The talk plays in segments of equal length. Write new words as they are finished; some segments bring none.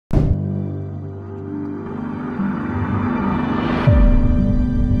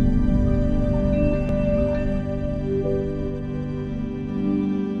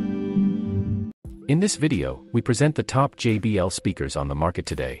In this video, we present the top JBL speakers on the market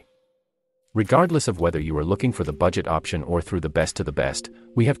today. Regardless of whether you are looking for the budget option or through the best to the best,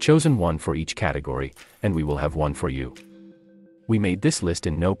 we have chosen one for each category, and we will have one for you. We made this list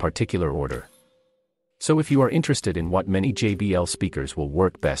in no particular order. So if you are interested in what many JBL speakers will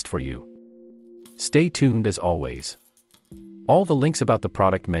work best for you, stay tuned as always. All the links about the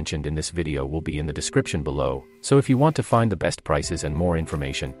product mentioned in this video will be in the description below, so if you want to find the best prices and more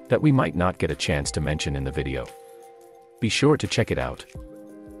information that we might not get a chance to mention in the video, be sure to check it out.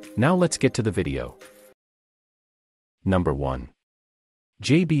 Now let's get to the video. Number 1.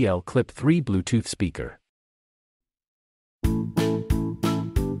 JBL Clip 3 Bluetooth Speaker.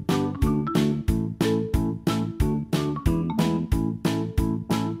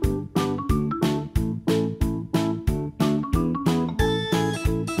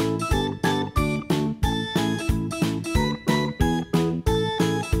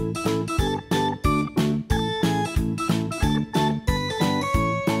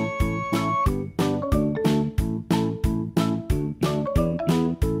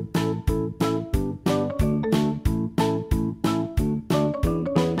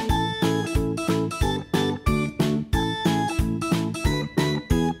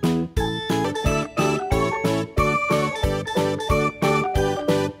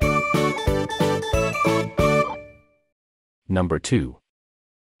 Number 2.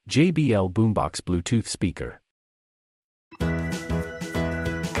 JBL Boombox Bluetooth Speaker.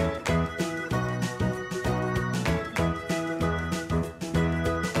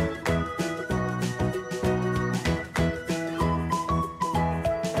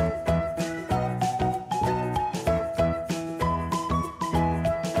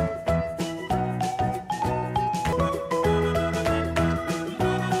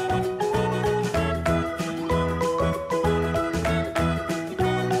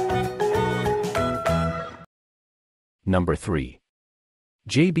 Number 3.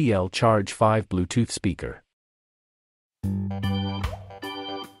 JBL Charge 5 Bluetooth Speaker.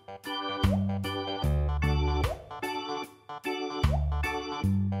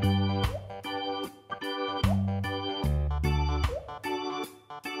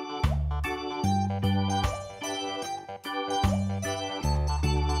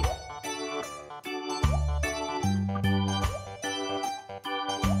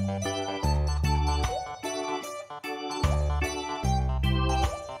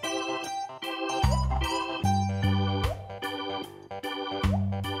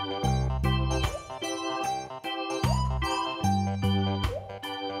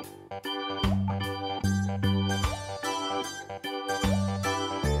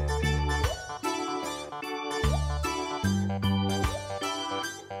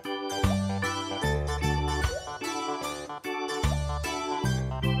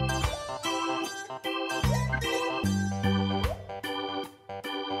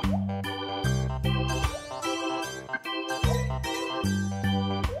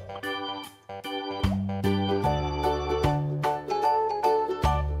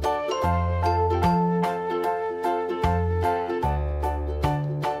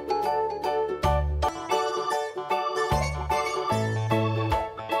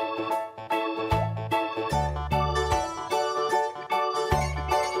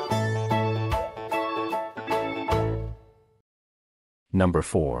 Number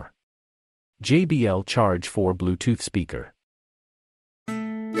 4. JBL Charge 4 Bluetooth Speaker.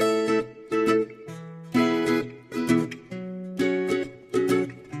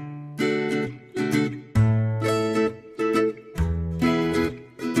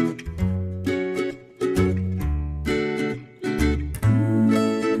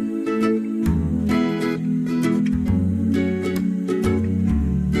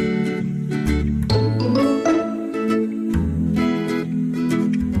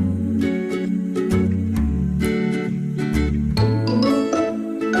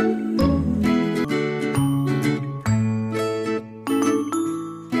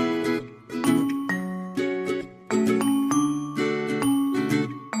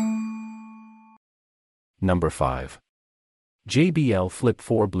 Number 5. JBL Flip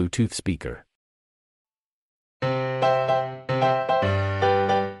 4 Bluetooth Speaker.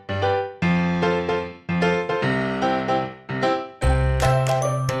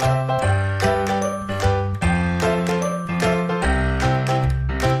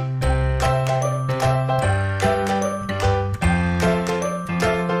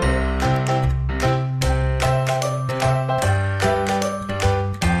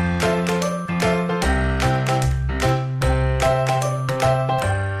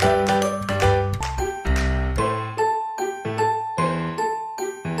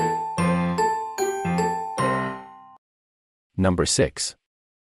 Number 6.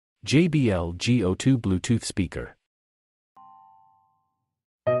 JBL GO2 Bluetooth Speaker.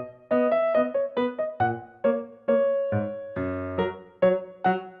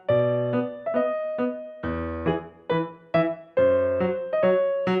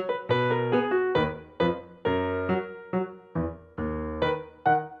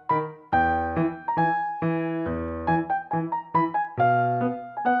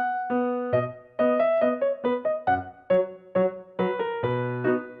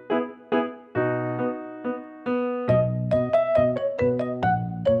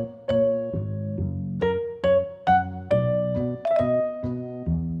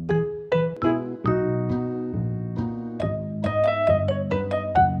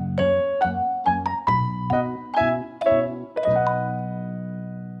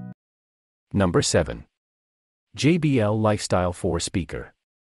 Number 7. JBL Lifestyle 4 Speaker.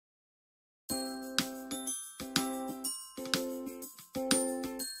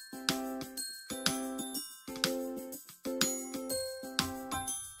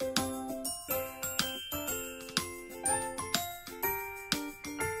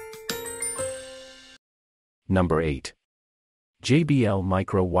 Number 8. JBL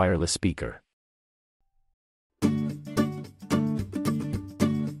Micro Wireless Speaker.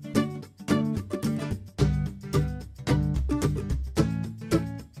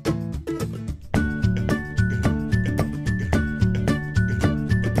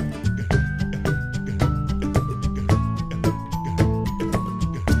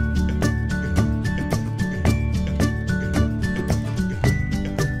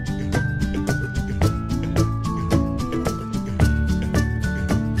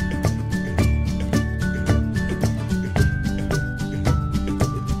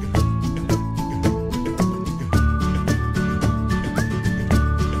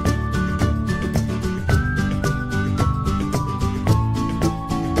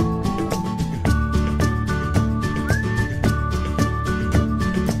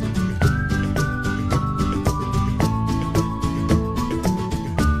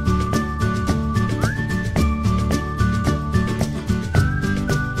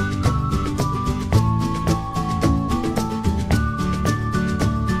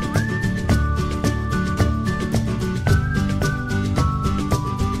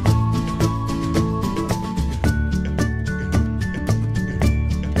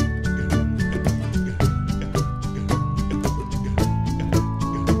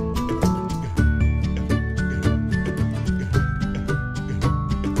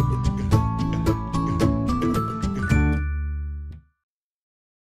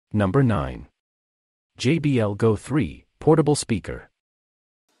 Number 9. JBL Go3 Portable Speaker.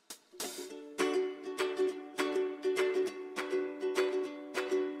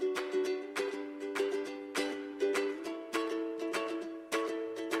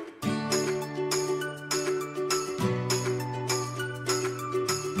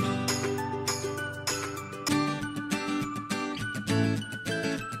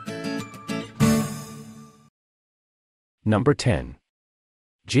 Number 10.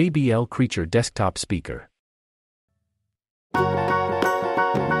 JBL Creature Desktop Speaker.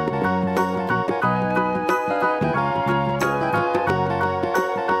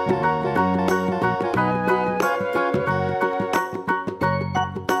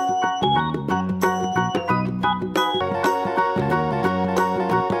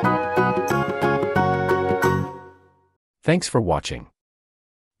 Thanks for watching.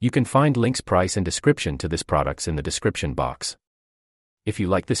 You can find links, price and description to this products in the description box. If you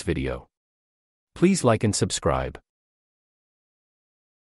like this video, please like and subscribe.